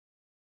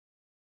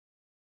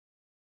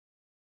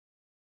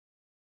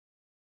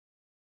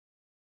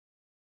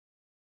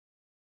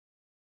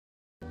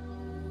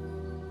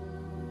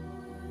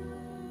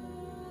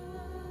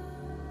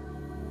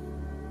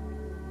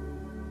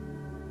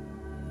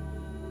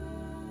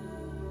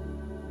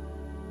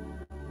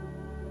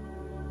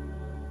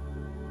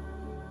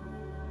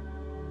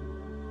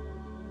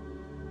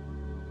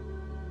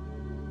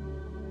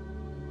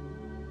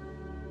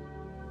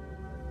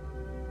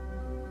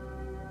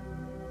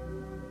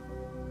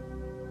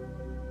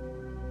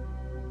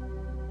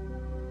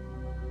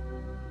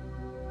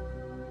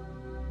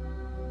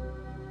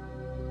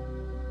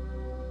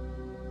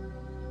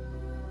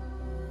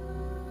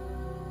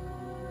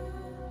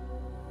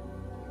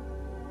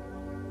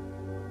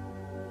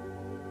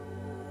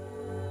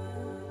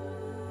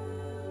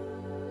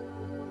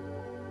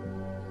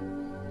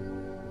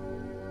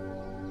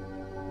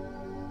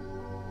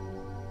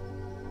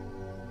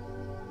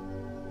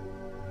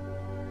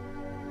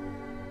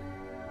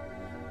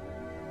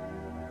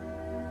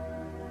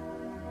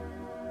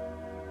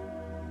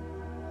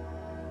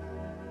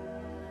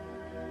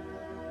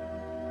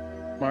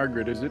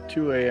Margaret, is it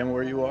 2 a.m.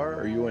 where you are?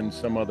 Or are you in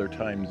some other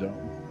time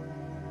zone?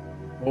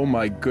 Oh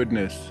my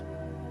goodness.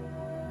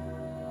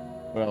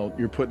 Well,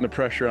 you're putting the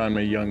pressure on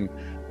me, young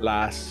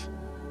lass.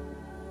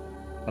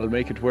 I'll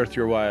make it worth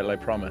your while, I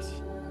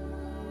promise.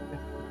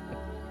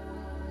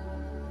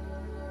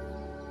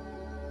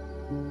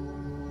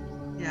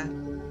 Yeah,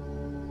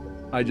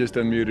 I just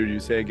unmuted you.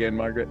 Say again,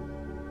 Margaret.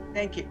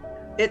 thank you.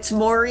 It's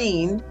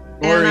Maureen,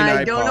 and Maureen,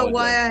 I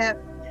apologize.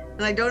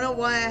 I don't know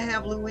why I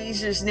have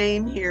Louise's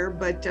name here,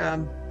 but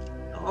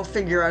I'll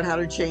figure out how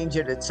to change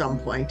it at some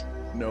point.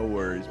 No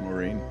worries,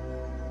 Maureen.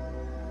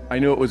 I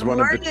knew it was Good one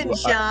of the morning, two.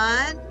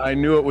 Sean. I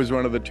knew it was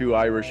one of the two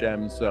Irish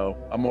M's. So,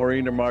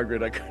 Maureen or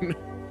Margaret, I couldn't.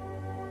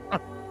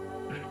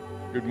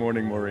 Good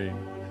morning, Maureen.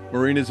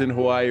 Maureen is in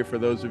Hawaii for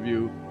those of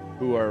you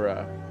who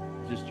are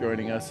just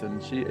joining us,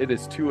 and it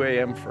is 2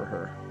 a.m. for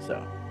her.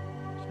 So,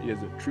 she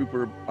is a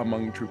trooper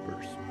among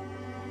troopers.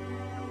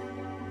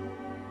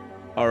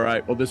 All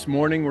right. Well, this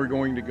morning we're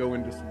going to go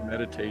into some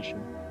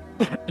meditation,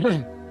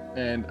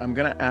 and I'm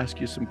going to ask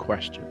you some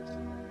questions.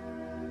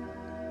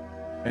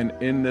 And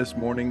in this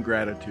morning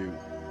gratitude,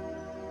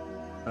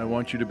 I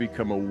want you to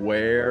become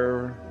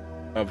aware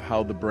of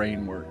how the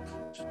brain works.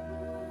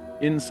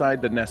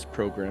 Inside the NEST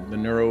program, the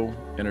Neuro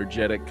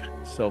Energetic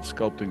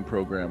Self-Sculpting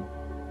program,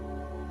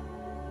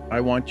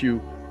 I want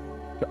you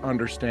to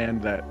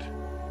understand that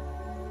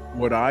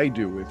what I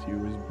do with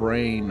you is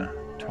brain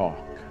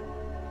talk,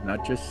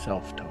 not just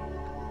self-talk.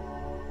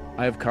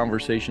 I have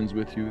conversations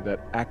with you that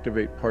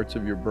activate parts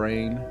of your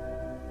brain,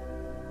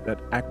 that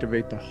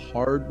activate the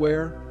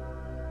hardware,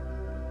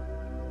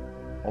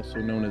 also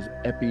known as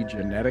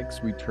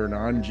epigenetics. We turn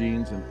on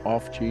genes and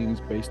off genes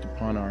based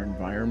upon our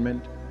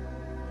environment.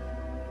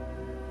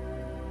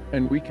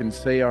 And we can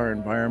say our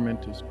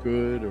environment is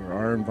good or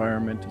our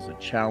environment is a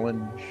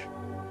challenge.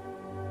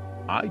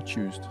 I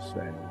choose to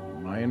say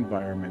my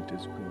environment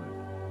is good.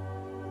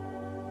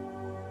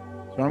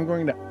 So I'm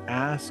going to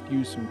ask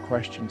you some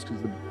questions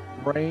because the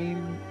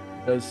brain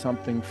does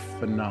something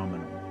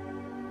phenomenal.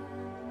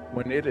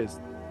 When it is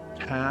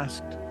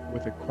tasked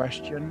with a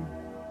question,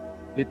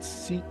 it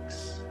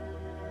seeks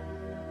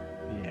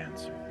the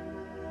answer.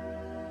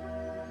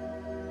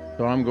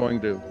 So I'm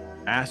going to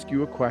ask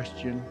you a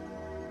question,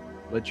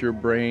 let your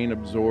brain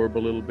absorb a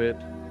little bit,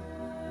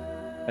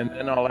 and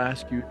then I'll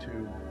ask you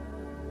to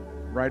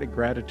write a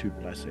gratitude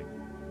blessing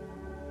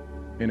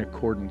in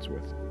accordance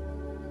with it.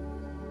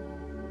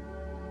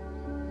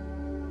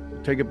 So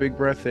take a big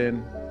breath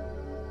in.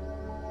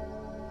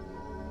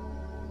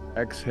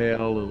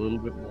 Exhale a little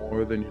bit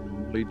more than you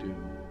normally do.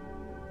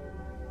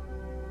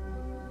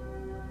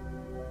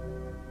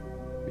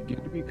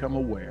 Begin to become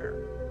aware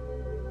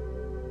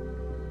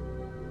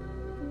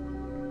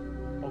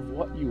of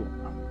what you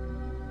are.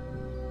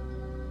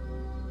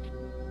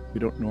 We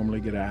don't normally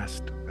get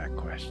asked that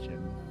question.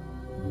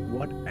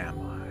 What am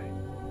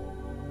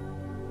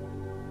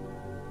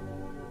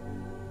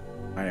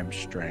I? I am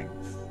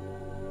strength.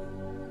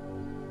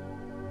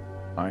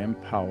 I am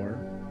power.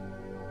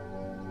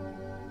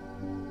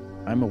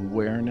 I'm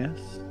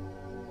awareness.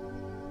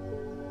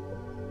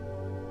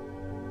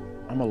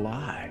 I'm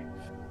alive.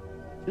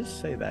 Just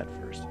say that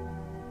first.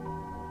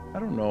 I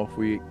don't know if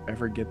we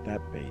ever get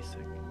that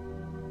basic.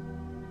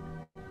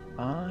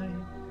 I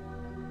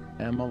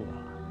am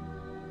alive.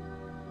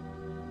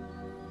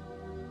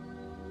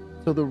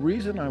 So the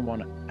reason I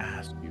want to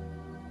ask you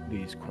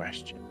these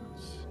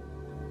questions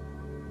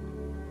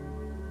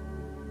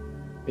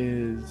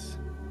is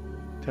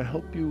to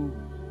help you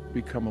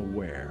become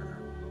aware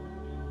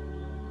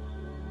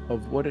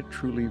of what it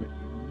truly means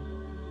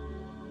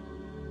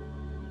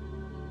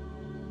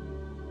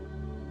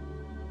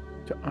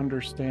to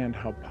understand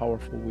how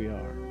powerful we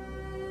are.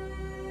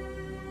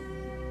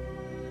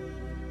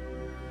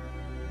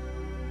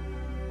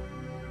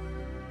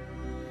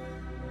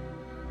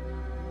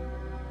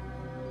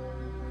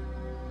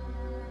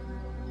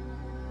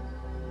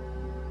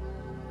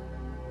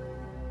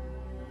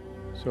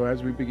 So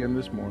as we begin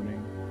this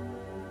morning,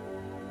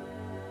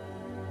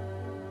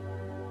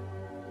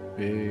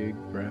 big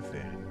breath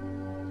in.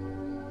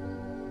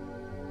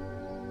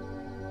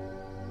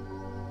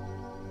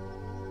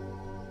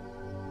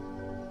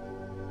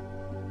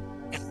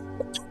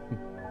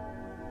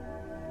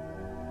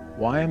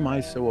 Why am I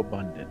so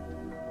abundant?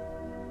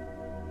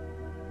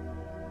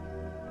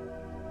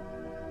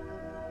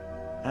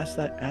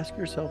 Ask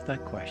yourself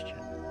that question.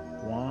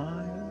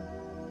 Why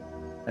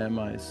am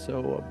I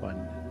so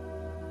abundant?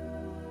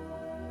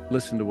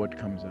 Listen to what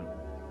comes up.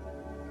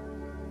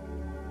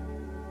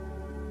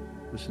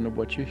 Listen to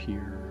what you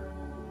hear.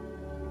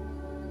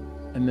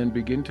 And then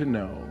begin to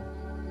know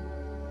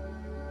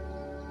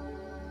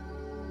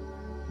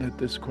that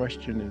this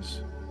question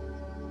is,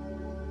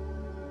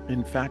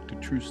 in fact, a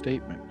true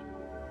statement.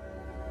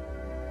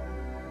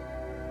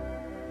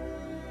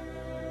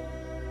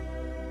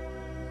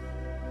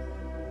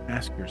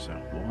 Ask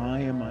yourself, why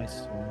am I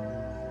so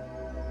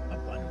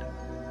abundant?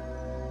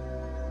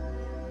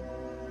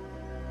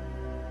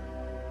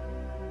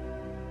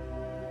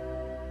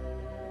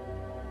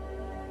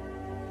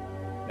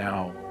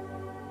 Now,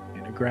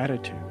 in a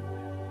gratitude,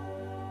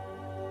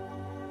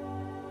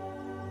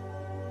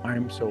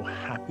 I'm so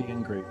happy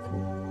and grateful.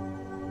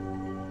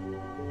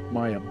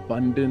 My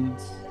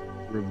abundance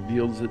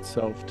reveals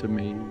itself to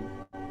me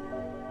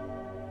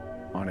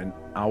on an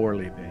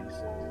hourly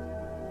basis.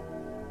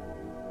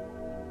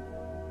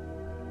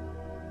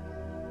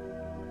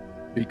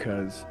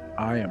 Because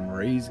I am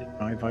raising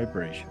my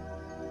vibration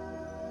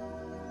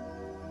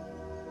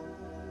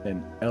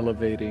and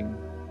elevating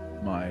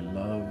my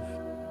love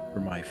for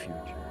my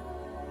future.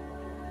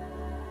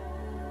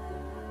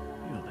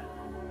 Feel that.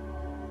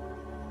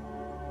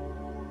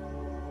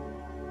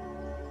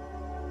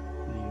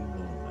 Feel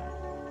that.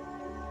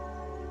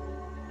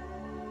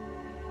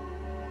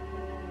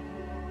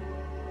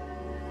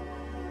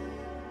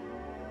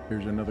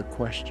 Here's another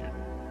question.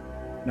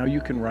 Now you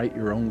can write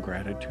your own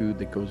gratitude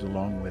that goes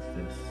along with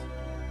this.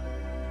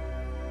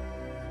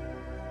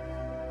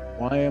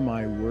 Why am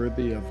I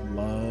worthy of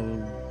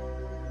love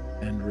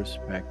and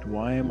respect?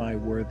 Why am I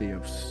worthy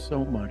of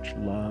so much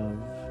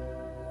love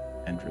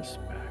and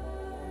respect?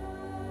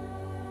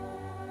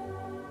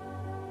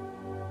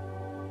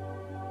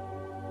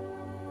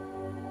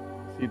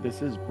 See,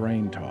 this is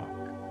brain talk.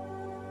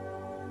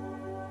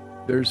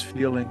 There's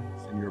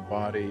feelings in your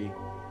body,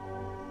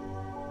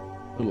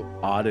 little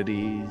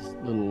oddities,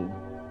 little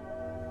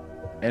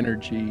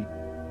energy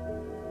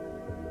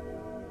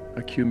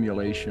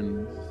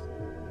accumulations.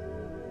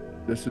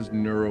 This is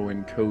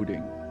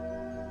neuroencoding.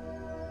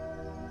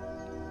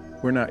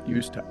 We're not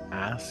used to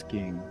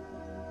asking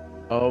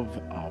of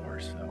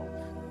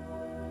ourselves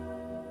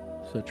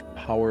such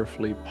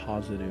powerfully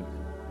positive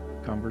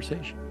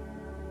conversation.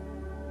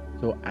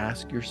 So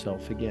ask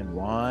yourself again,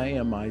 why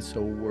am I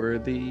so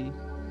worthy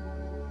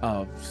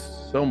of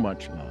so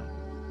much love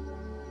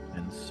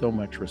and so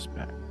much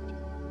respect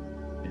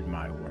in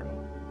my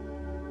world?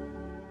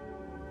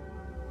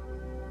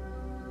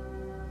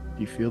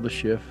 Do you feel the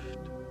shift?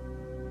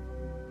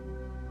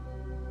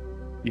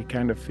 You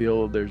kind of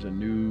feel there's a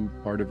new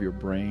part of your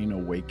brain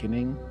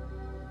awakening.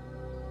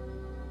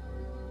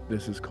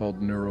 This is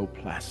called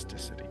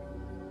neuroplasticity.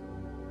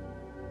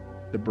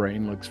 The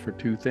brain looks for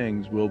two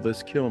things. Will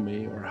this kill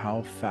me? Or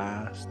how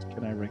fast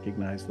can I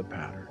recognize the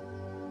pattern?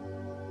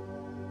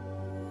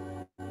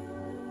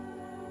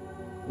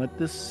 Let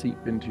this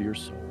seep into your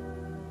soul.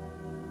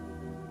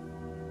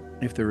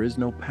 If there is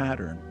no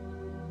pattern,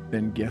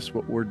 then guess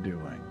what we're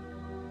doing?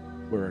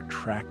 We're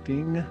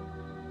attracting,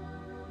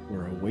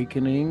 we're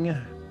awakening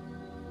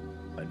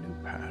a new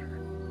pattern.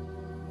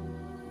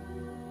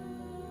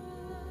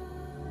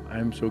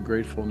 I'm so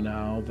grateful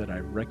now that I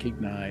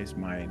recognize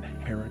my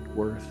inherent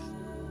worth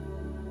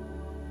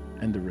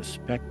and the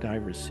respect I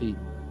receive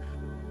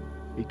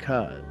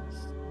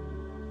because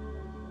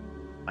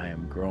I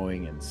am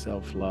growing in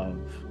self-love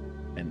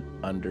and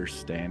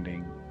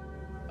understanding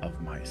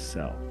of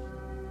myself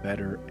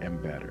better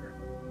and better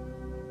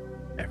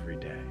every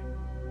day.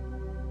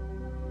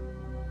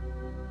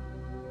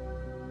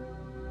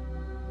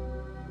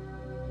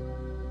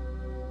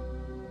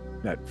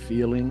 That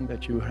feeling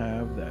that you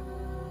have, that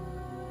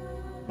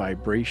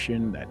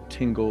vibration, that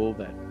tingle,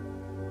 that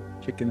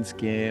chicken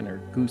skin or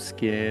goose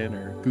skin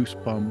or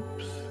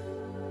goosebumps,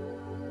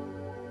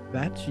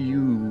 that's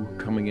you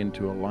coming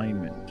into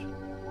alignment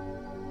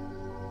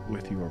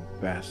with your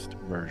best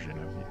version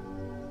of you.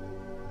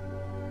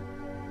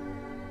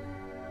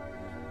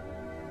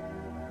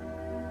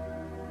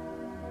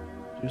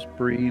 Just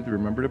breathe.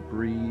 Remember to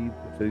breathe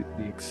with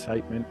the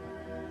excitement,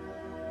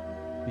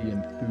 the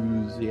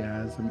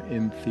enthusiasm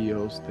in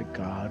Theos, the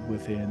God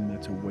within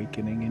that's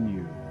awakening in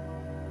you.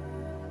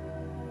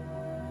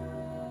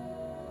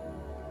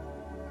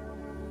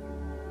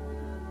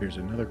 Here's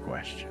another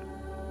question.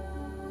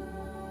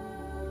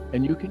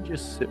 And you can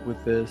just sit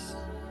with this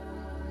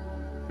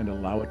and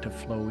allow it to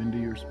flow into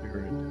your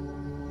spirit.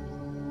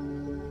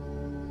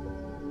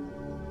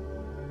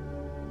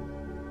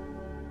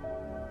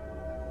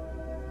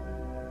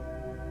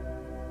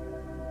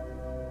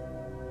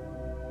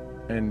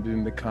 And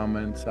in the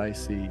comments, I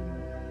see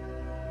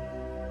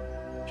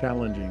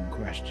challenging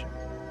questions.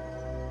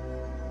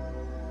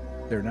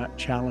 They're not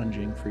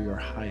challenging for your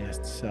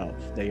highest self.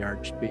 They are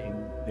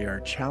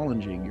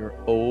challenging your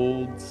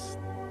old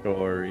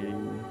story.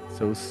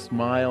 So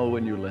smile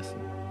when you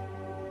listen.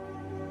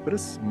 Put a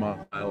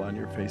smile on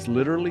your face.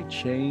 Literally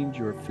change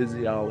your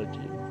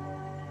physiology.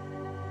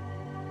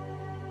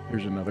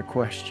 Here's another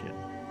question.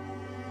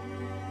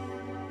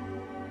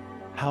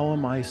 How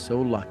am I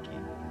so lucky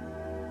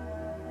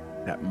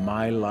that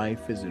my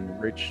life is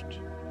enriched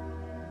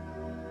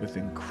with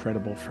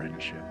incredible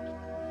friendships?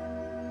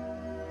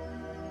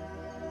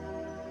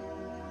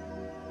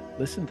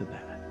 Listen to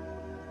that.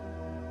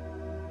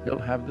 You'll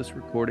have this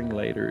recording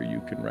later. You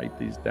can write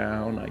these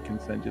down. I can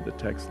send you the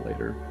text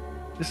later.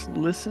 Just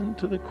listen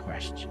to the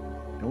question.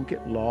 Don't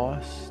get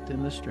lost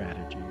in the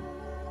strategy.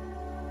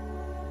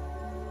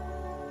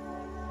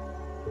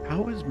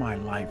 How is my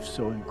life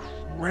so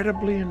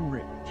incredibly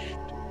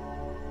enriched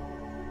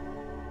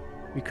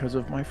because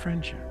of my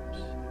friendships?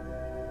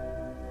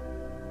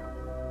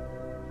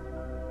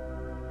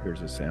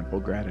 Here's a sample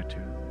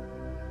gratitude.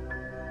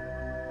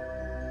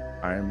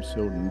 I am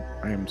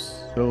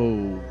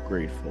so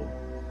grateful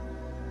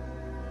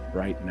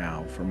right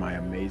now for my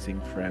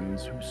amazing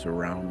friends who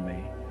surround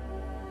me,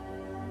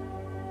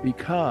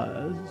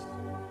 because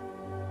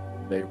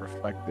they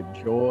reflect the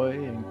joy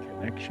and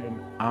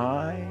connection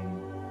I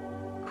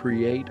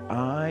create,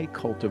 I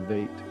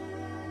cultivate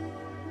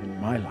in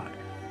my life.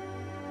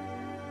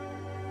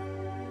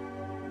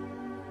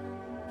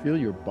 Feel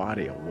your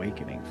body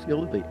awakening.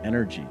 Feel the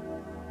energy.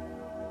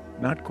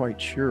 Not quite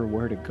sure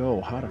where to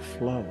go, how to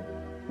flow.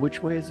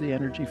 Which way is the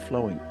energy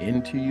flowing?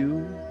 Into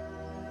you?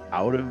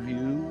 Out of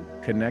you?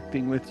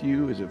 Connecting with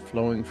you? Is it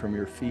flowing from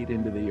your feet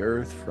into the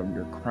earth, from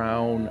your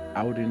crown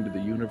out into the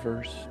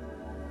universe?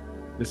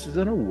 This is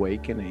an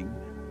awakening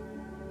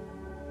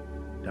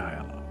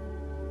dialogue.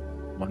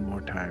 One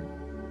more time.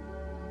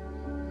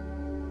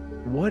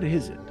 What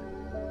is it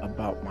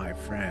about my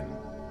friends?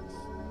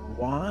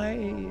 Why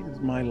is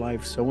my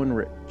life so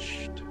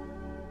enriched?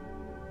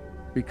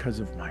 Because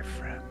of my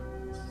friends.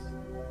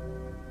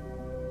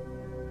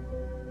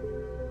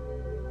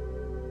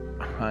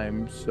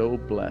 I'm so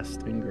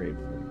blessed and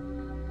grateful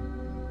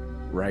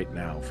right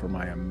now for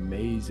my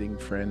amazing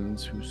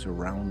friends who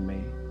surround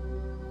me,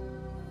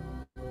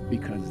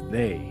 because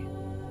they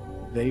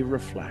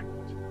reflect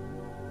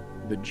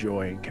the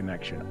joy and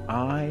connection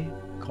I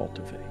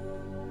cultivate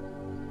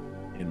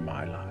in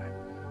my life.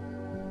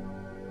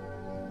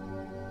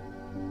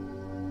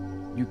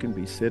 You can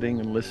be sitting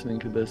and listening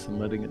to this and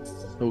letting it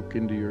soak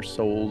into your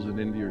souls and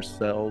into your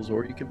cells,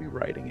 or you can be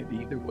writing it.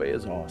 Either way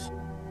is awesome.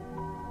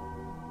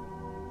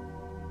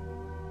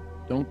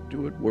 Don't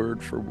do it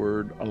word for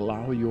word.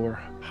 Allow your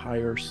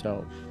higher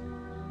self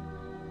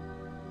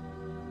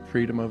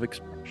freedom of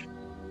expression.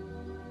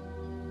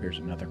 Here's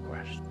another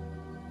question.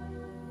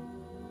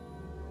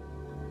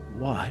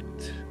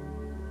 What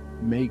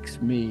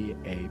makes me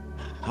a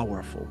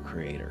powerful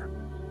creator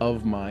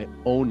of my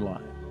own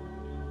life?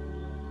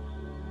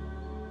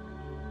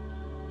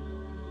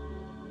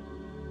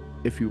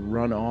 If you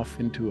run off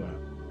into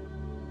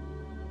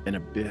an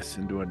abyss,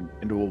 into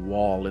a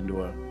wall,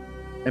 into a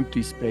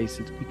empty space,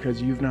 it's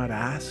because you've not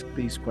asked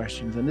these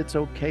questions. And it's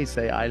okay.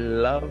 Say, I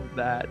love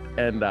that,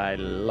 and I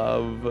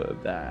love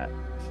that.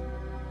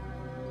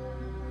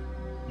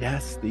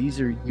 Yes,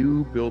 these are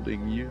you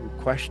building you.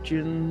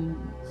 Questions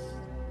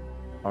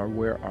are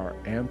where our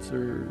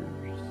answers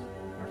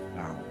are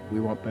found. We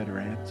want better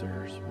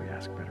answers. We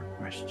ask better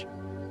questions.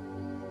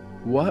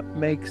 What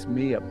makes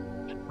me a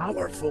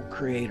powerful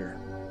creator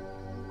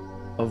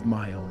of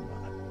my own life?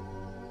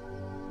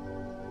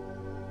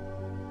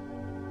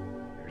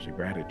 There's a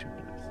gratitude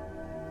list.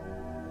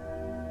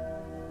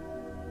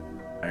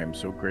 I am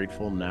so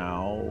grateful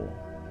now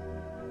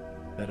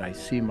that I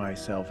see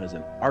myself as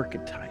an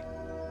archetype,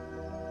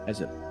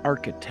 as an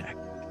architect,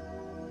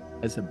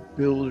 as a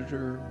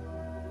builder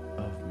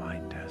of my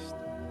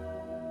destiny.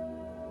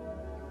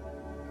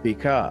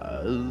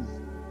 Because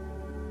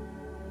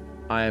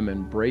I am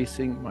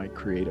embracing my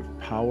creative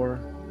power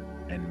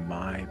and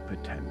my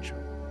potential.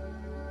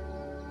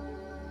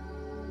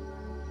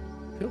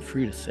 Feel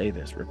free to say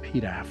this,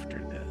 repeat after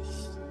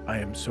this. I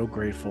am so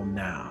grateful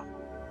now.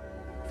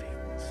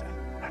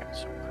 I'm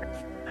so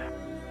grateful now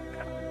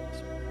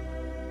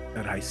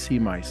that I see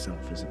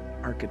myself as an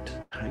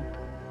archetype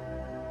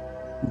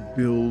who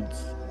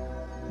builds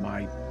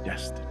my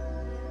destiny.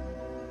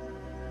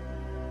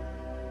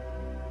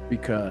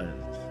 Because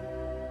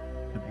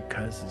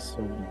is so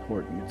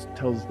important. It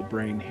tells the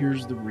brain,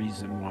 here's the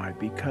reason why.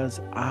 Because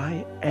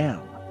I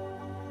am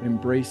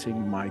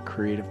embracing my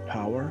creative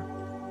power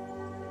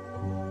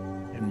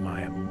and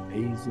my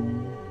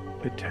amazing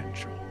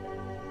potential.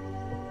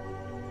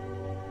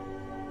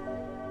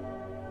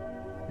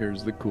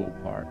 Here's the cool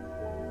part.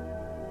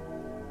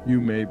 You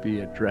may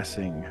be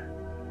addressing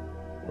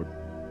or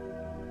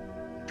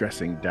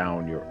dressing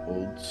down your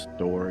old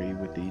story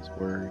with these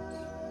words.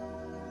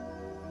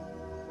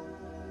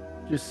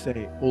 Just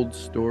say, old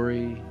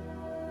story,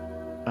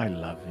 I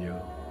love you.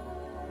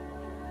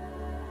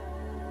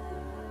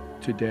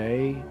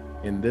 Today,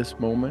 in this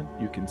moment,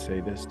 you can say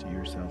this to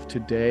yourself.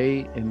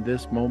 Today, in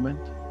this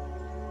moment,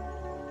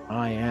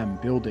 I am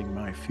building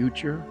my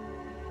future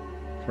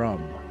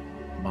from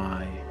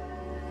my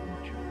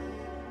future.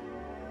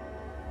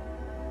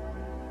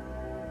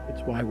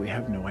 It's why we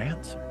have no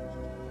answer.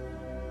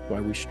 It's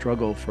why we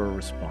struggle for a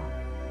response.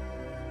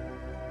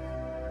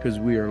 Because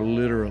we are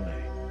literally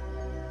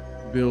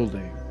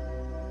building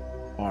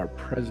our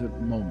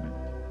present moment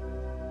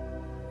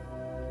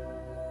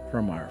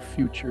from our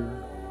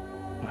future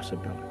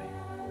possibility.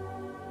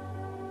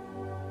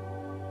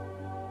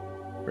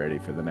 Ready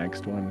for the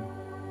next one?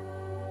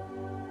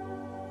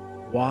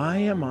 Why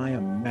am I a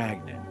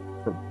magnet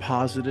for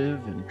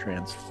positive and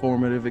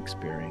transformative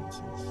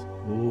experiences?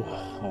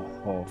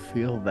 Oh,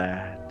 feel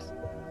that.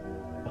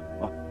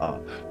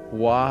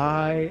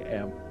 Why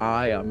am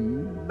I a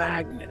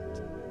magnet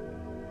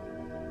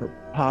for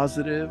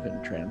positive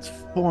and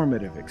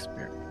transformative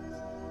experience?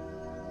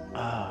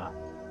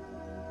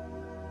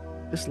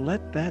 Just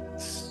let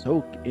that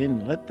soak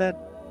in. Let that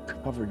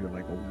cover you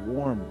like a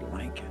warm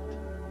blanket.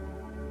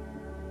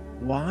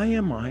 Why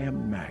am I a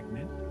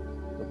magnet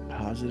for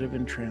positive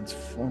and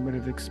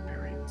transformative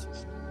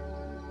experiences?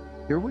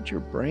 Hear what your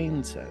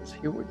brain says.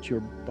 Hear what your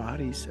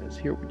body says.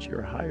 Hear what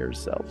your higher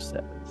self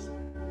says.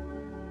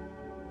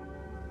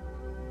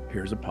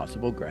 Here's a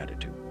possible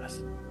gratitude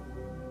lesson.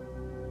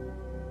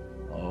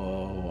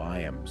 Oh, I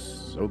am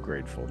so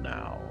grateful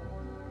now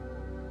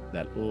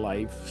that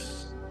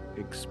life's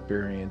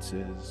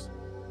experiences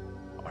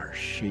are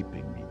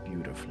shaping me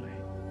beautifully,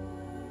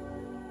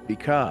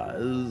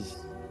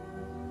 because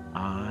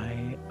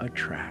I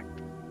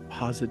attract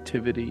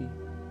positivity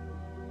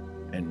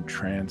and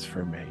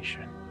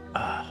transformation.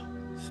 Ah,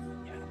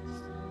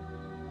 yes.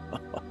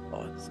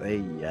 Oh,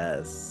 say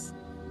yes.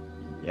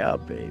 Yeah,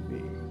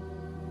 baby.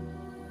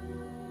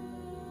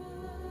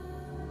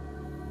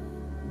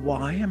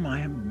 Why am I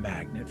a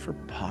magnet for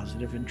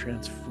positive and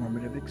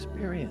transformative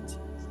experiences?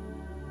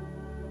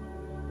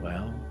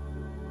 Well,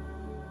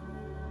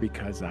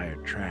 because I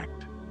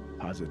attract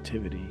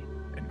positivity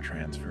and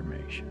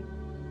transformation.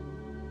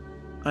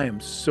 I am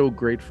so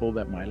grateful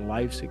that my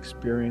life's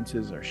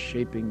experiences are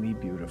shaping me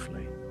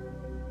beautifully.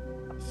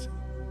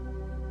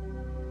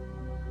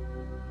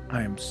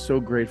 I am so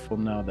grateful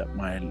now that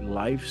my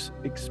life's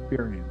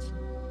experiences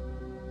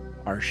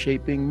are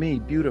shaping me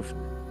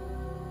beautifully,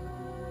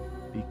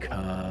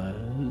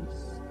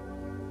 because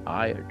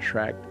I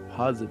attract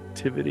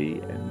positivity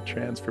and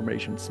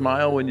transformation.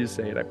 Smile when you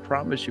say it. I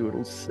promise you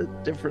it'll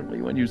sit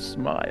differently when you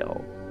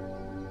smile.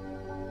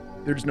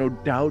 There's no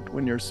doubt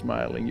when you're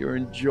smiling. You're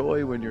in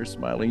joy when you're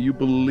smiling. You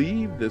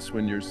believe this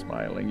when you're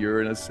smiling.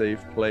 You're in a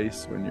safe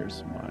place when you're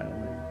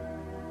smiling.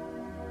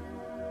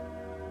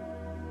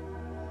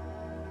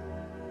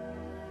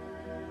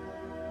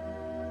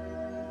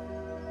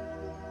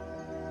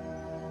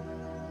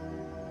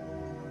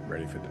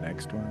 Ready for the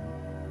next one?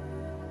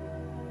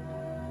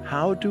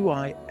 How do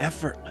I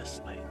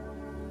effortlessly,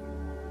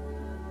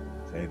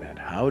 say that,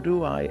 how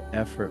do I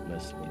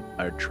effortlessly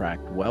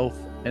attract wealth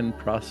and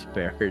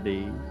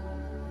prosperity?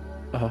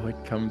 Oh,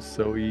 it comes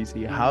so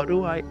easy. How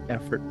do I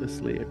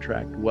effortlessly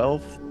attract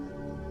wealth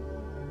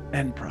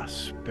and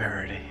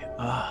prosperity?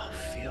 Ah, oh,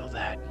 feel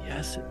that.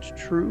 Yes, it's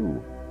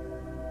true.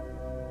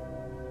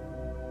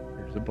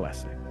 Here's a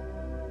blessing.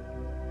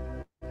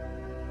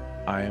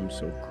 I am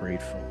so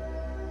grateful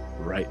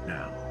right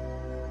now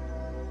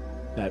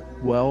that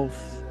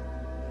wealth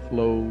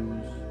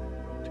flows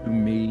to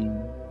me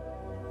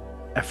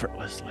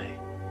effortlessly.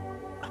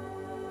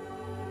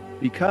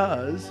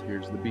 Because,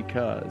 here's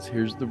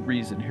the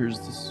reason, here's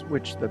the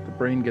switch that the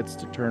brain gets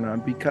to turn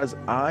on, because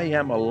I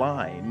am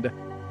aligned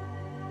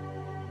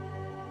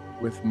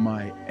with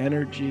my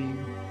energy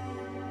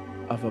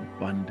of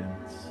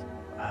abundance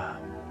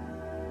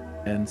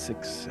and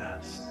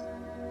success.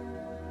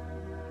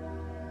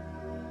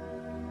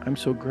 I'm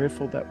so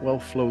grateful that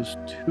wealth flows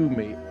to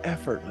me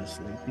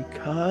effortlessly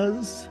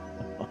because,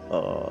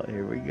 oh,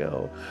 here we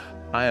go.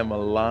 I am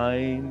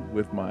aligned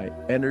with my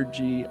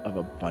energy of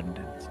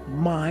abundance,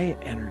 my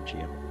energy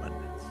of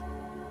abundance,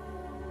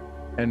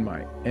 and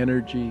my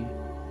energy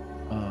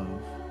of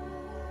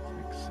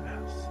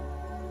success.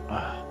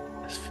 Ah,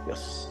 this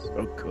feels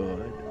so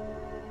good.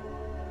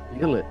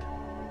 Feel it.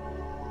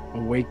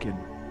 Awaken.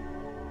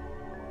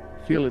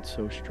 Feel it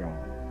so strong.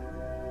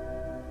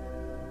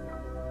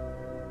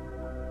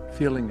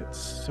 Feeling it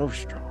so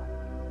strong.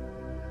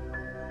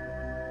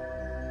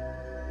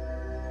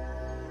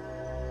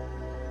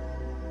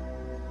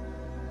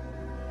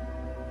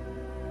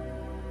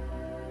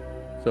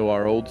 So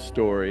our old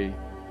story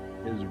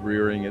is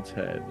rearing its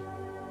head.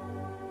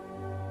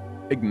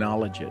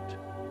 Acknowledge it.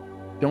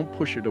 Don't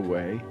push it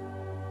away.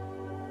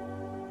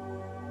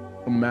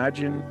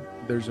 Imagine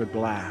there's a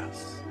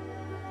glass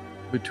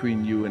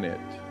between you and it.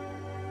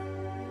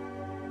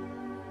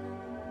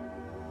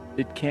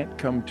 It can't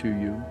come to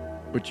you,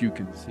 but you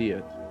can see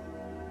it.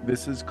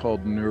 This is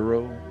called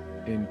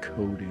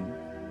neuroencoding.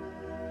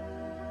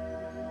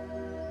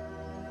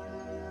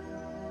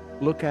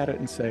 Look at it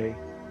and say,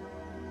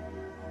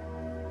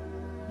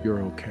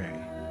 you're okay.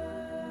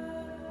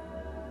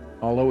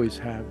 I'll always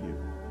have you.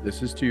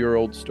 This is to your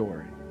old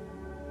story.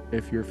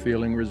 If you're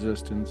feeling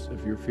resistance,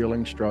 if you're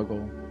feeling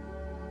struggle,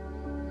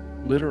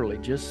 literally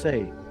just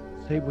say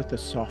with the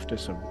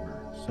softest of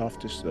words,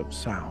 softest of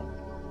sound,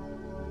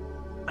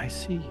 I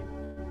see you.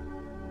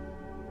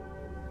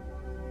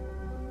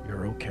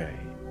 You're okay.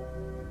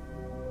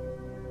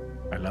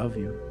 I love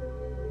you.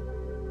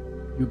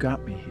 You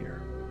got me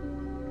here.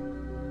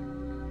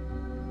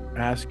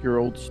 Ask your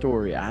old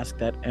story. Ask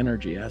that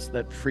energy. Ask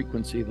that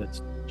frequency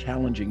that's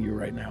challenging you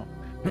right now,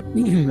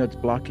 that's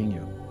blocking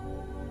you.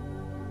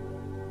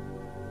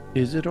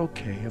 Is it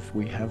okay if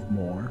we have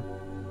more?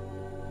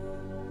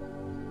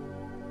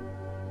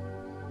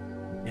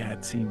 Yeah,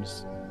 it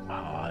seems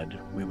odd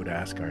we would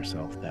ask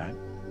ourselves that.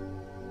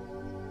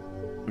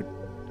 But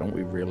don't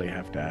we really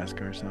have to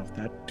ask ourselves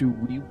that? Do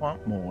we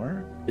want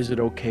more? Is it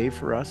okay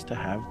for us to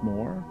have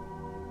more?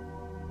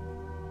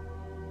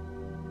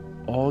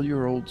 All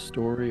your old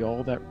story,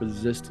 all that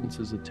resistance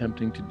is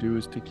attempting to do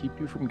is to keep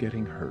you from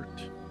getting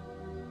hurt.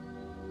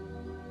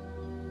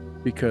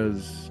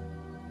 Because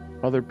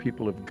Other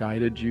people have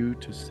guided you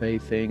to say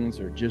things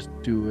or just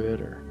do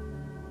it or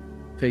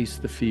face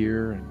the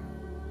fear and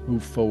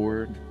move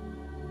forward.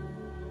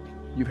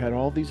 You've had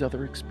all these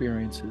other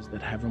experiences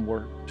that haven't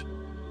worked.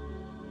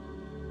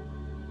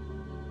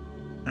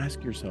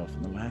 Ask yourself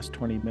in the last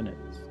 20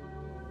 minutes,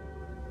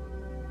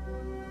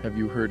 have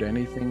you heard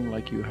anything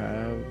like you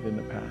have in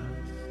the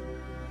past?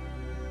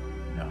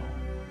 No.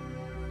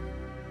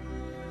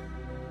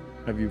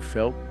 Have you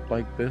felt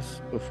like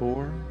this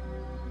before?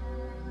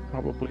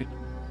 Probably.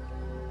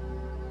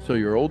 So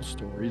your old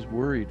story's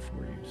worried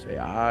for you. Say,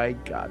 I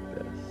got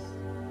this.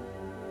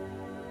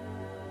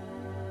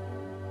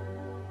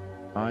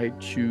 I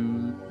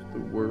choose the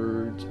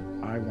words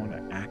I want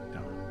to act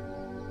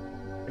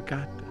on. I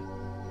got this.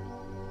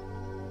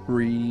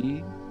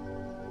 Breathe.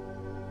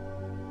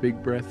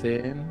 Big breath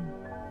in.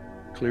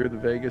 Clear the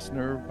vagus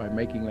nerve by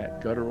making that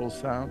guttural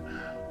sound.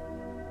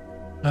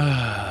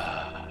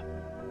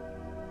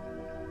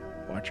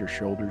 Watch your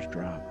shoulders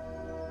drop.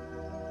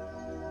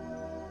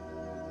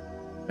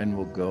 And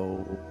we'll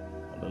go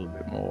a little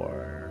bit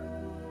more.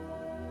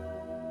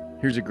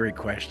 Here's a great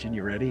question.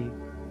 You ready?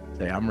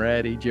 Say, I'm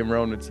ready. Jim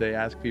Rohn would say,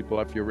 ask people,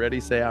 if you're ready,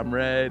 say, I'm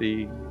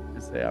ready.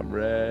 Just say, I'm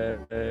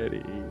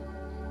ready.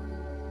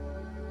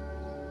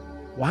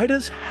 Why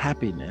does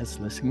happiness,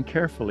 listen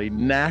carefully,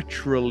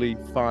 naturally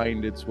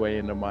find its way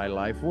into my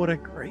life? What a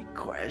great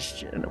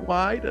question.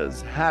 Why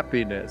does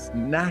happiness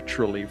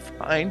naturally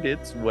find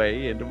its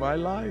way into my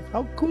life?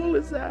 How cool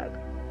is that?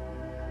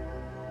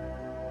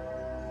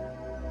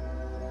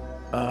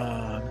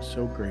 I'm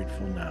so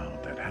grateful now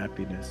that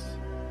happiness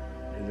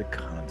is a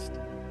constant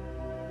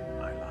in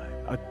my life,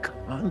 a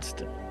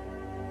constant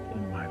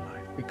in my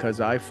life, because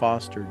I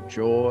foster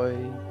joy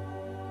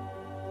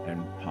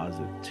and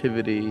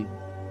positivity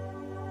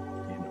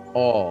in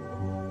all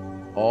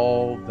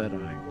that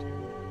I do.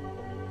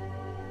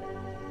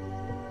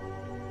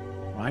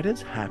 Why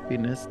does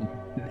happiness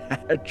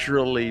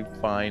naturally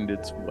find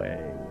its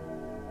way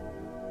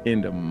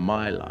into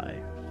my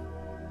life?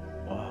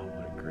 Oh,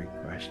 what a great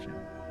question.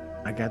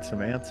 I got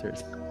some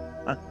answers.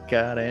 I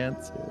got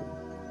answers.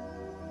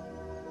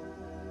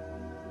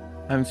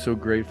 I'm so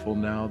grateful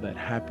now that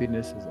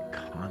happiness is a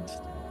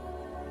constant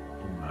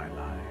in my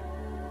life,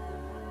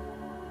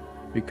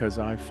 because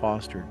I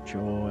foster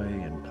joy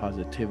and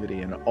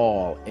positivity in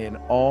all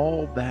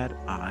that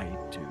I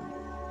do.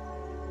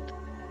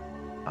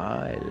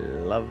 I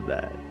love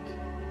that.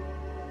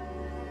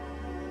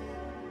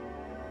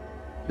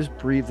 Just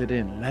breathe it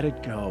in, let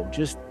it go.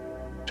 Just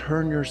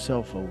turn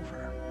yourself over.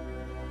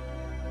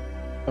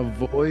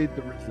 Avoid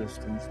the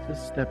resistance.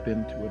 Just step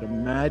into it.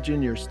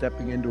 Imagine you're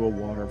stepping into a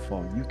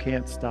waterfall. You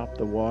can't stop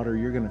the water.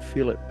 You're going to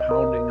feel it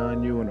pounding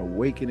on you and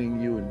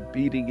awakening you and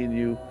beating in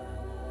you.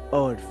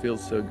 Oh, it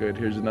feels so good.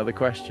 Here's another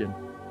question.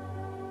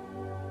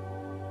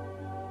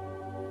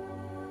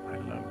 I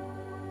love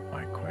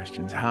my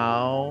questions.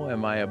 How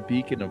am I a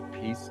beacon of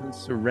peace and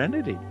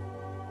serenity?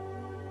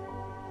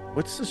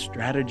 What's the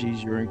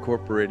strategies you're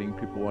incorporating?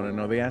 People want to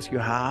know. They ask you,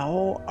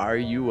 how are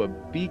you a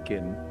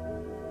beacon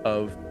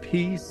of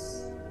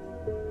peace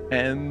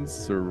and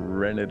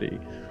serenity?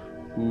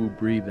 Ooh,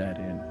 breathe that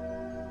in.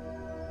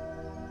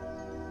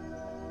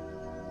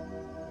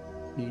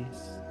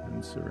 Peace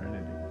and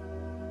serenity.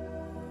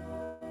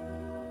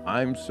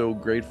 I'm so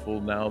grateful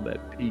now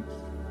that peace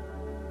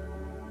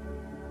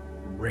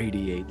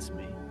radiates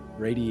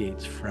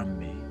from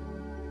me,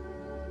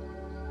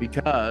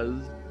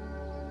 because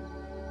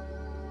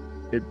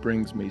it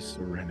brings me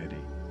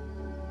serenity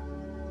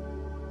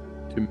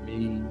to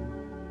me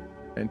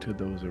and to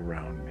those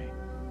around me.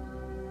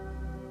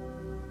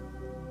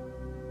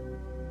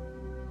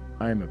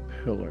 I am a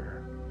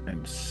pillar.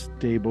 I'm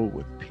stable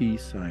with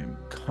peace. I am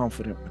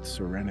confident with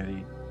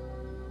serenity.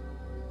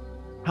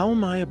 How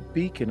am I a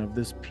beacon of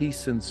this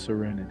peace and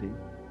serenity?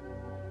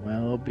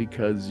 Well,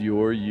 because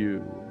you're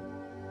you.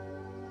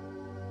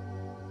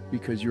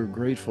 Because you're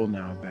grateful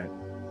now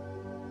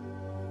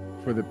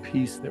for the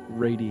peace that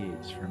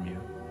radiates from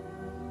you.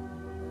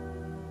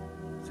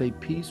 Say,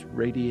 peace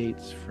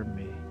radiates from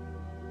me.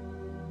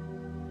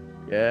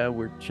 Yeah,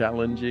 we're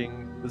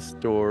challenging the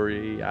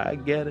story. I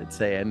get it.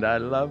 Say, and I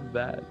love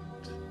that.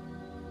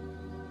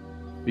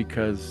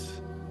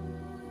 Because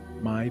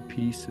my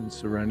peace and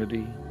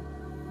serenity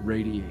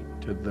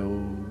radiate to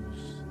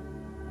those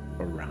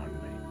around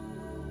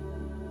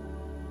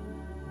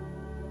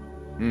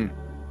me.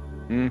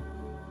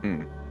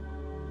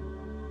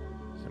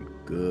 Some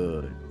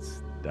good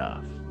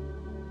stuff.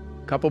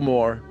 Couple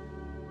more.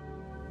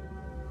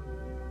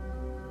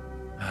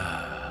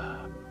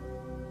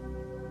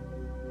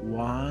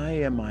 Why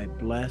am I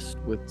blessed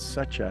with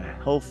such a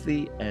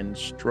healthy and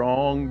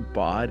strong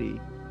body?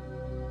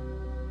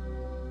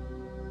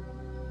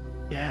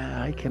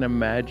 Yeah, I can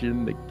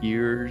imagine the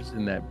gears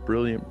in that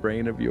brilliant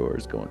brain of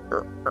yours going,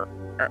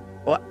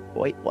 what?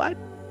 Wait, what?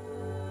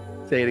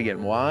 Say it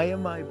again. Why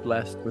am I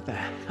blessed with a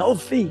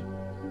healthy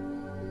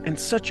and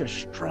such a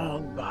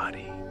strong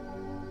body?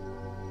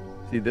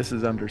 See, this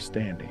is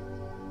understanding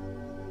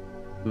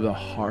the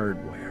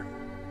hardware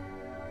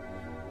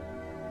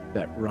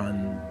that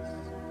runs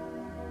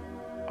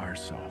our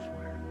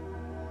software.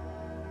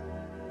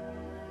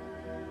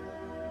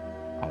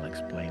 I'll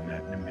explain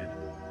that in a minute.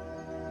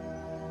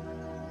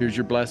 Here's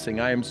your blessing.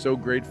 I am so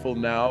grateful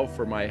now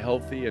for my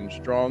healthy and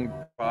strong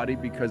body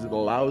because it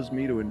allows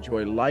me to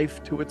enjoy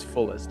life to its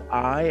fullest.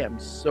 I am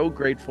so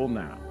grateful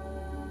now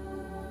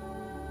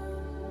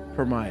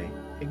for my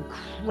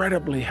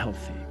incredibly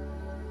healthy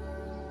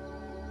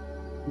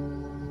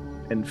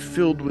and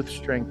filled with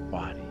strength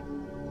body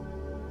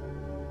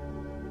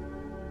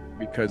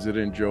because it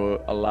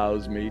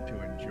allows me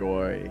to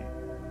enjoy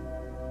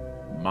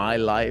my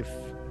life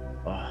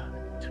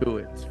to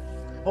its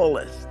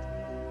fullest.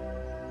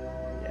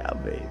 Yeah,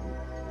 baby.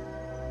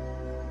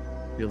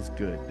 Feels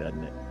good,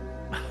 doesn't it?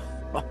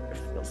 Oh, it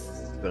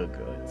feels so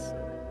good,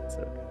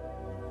 so good.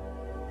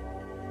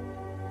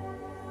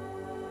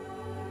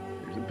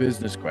 Here's a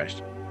business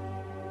question.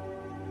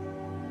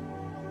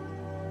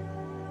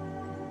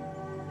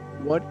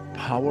 What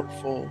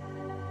powerful,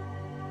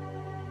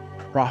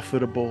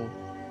 profitable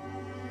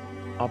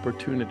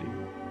opportunities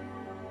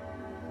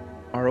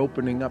are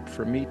opening up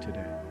for me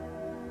today?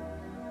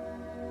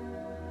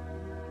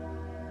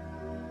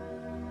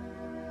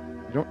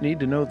 You don't need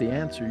to know the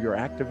answer. You're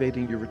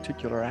activating your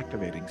reticular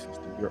activating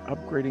system. You're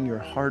upgrading your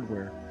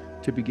hardware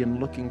to begin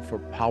looking for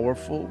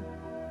powerful,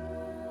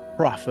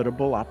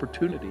 profitable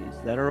opportunities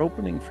that are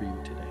opening for you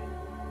today.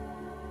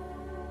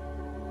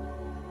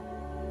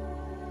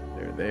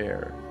 They're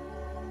there.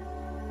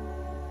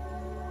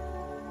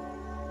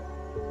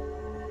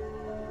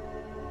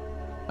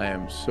 I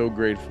am so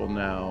grateful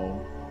now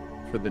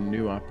for the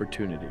new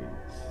opportunities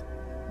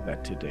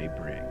that today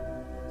brings.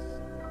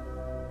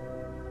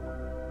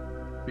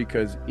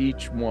 Because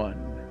each one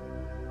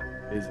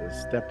is a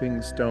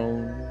stepping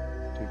stone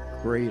to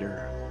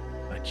greater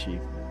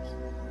achievements.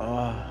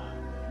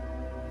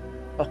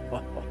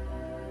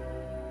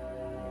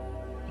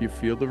 You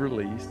feel the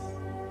release.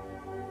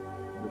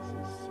 This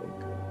is so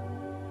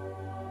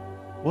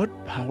good.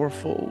 What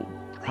powerful,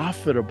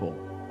 profitable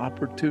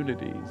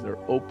opportunities are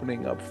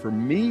opening up for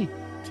me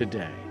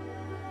today?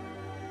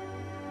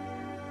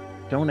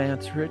 Don't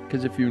answer it,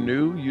 because if you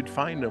knew, you'd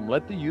find them.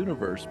 Let the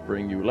universe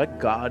bring you. Let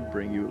God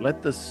bring you.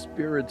 Let the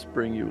spirits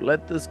bring you.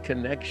 Let this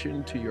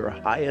connection to your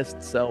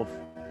highest self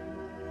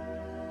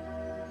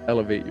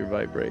elevate your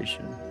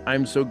vibration.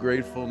 I'm so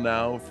grateful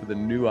now for the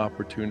new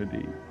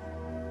opportunity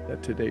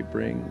that today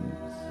brings,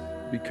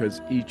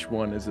 because each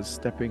one is a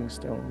stepping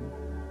stone,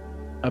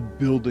 a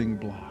building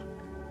block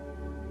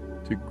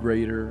to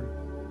greater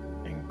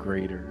and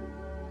greater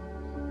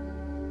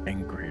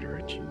and greater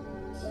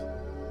achievements.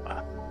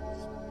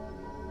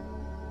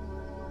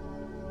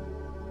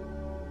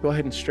 Go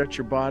ahead and stretch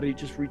your body.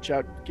 Just reach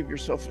out, give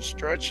yourself a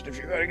stretch. And if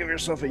you gotta give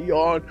yourself a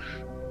yawn,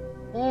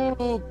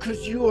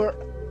 because you are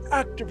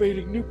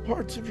activating new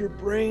parts of your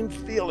brain.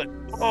 Feel it.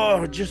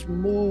 Just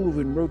move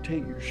and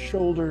rotate your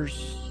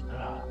shoulders.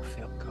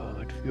 Feel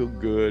good, feel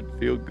good,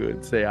 feel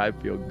good. Say, I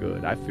feel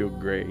good. I feel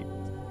great.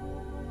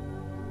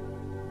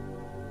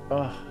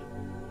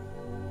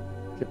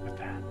 Sit with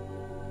that.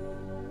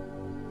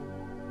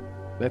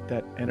 Let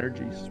that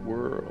energy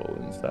swirl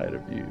inside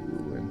of you.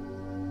 And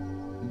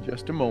in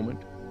just a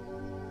moment,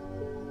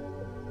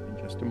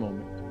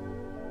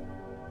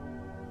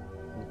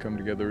 we'll come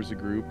together as a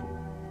group,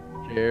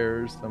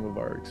 share some of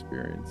our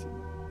experiences.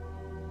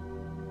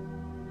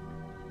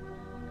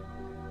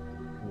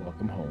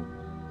 Welcome home.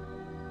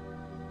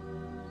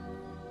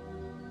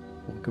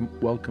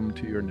 Welcome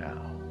to your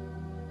now.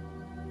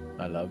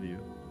 I love you.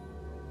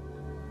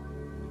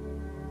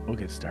 We'll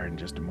get started in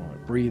just a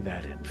moment. Breathe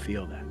that in,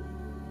 feel that.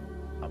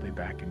 I'll be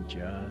back in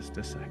just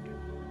a second.